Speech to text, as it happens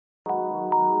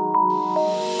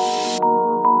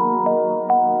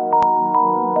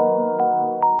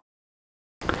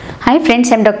Hi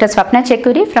friends, I am Dr. Swapna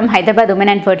Chekuri from Hyderabad Women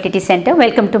and Fertility Centre.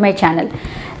 Welcome to my channel.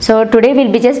 So today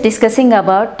we'll be just discussing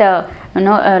about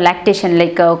lactation,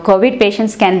 like COVID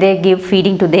patients, can they give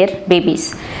feeding to their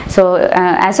babies? So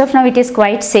as of now it is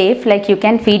quite safe, like you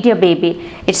can feed your baby.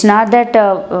 It's not that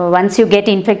once you get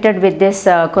infected with this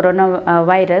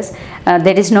coronavirus,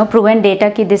 there is no proven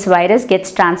data that this virus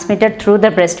gets transmitted through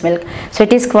the breast milk. So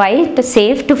it is quite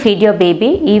safe to feed your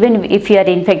baby even if you are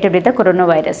infected with the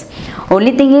coronavirus.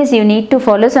 Only thing is you need to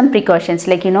follow some precautions,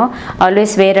 like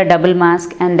always wear a double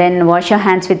mask, and then wash your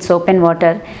hands with soap and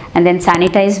water, and then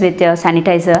sanitize with your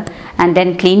sanitizer, and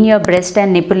then clean your breast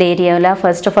and nipple areola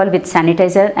first of all with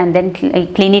sanitizer, and then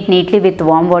clean it neatly with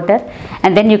warm water,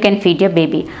 and then you can feed your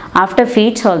baby. After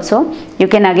feeds also you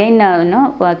can again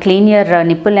clean your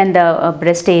nipple and the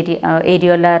breast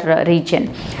areolar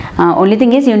region. Only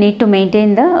thing is you need to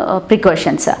maintain the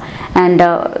precautions, and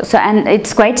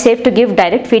it's quite safe to give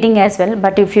direct feeding as well,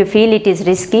 but if you feel it is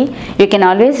risky, you can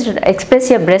always express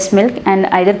your breast milk and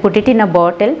either put it in a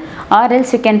bottle, or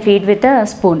else you can feed with a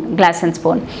spoon, glass and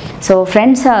spoon. So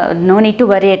friends, no need to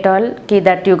worry at all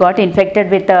that you got infected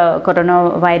with the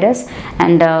coronavirus,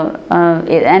 and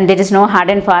there is no hard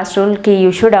and fast rule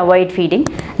you should avoid feeding,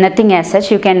 nothing as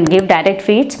such. You can give direct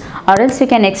feeds, or else you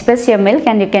can express your milk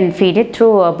and you can feed it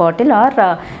through a bottle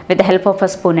or with the help of a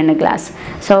spoon and a glass.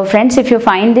 So friends, if you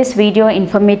find this video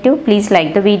informative, please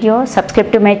like the video,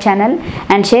 subscribe to my channel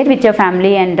and share with your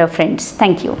family and friends.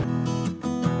 Thank you.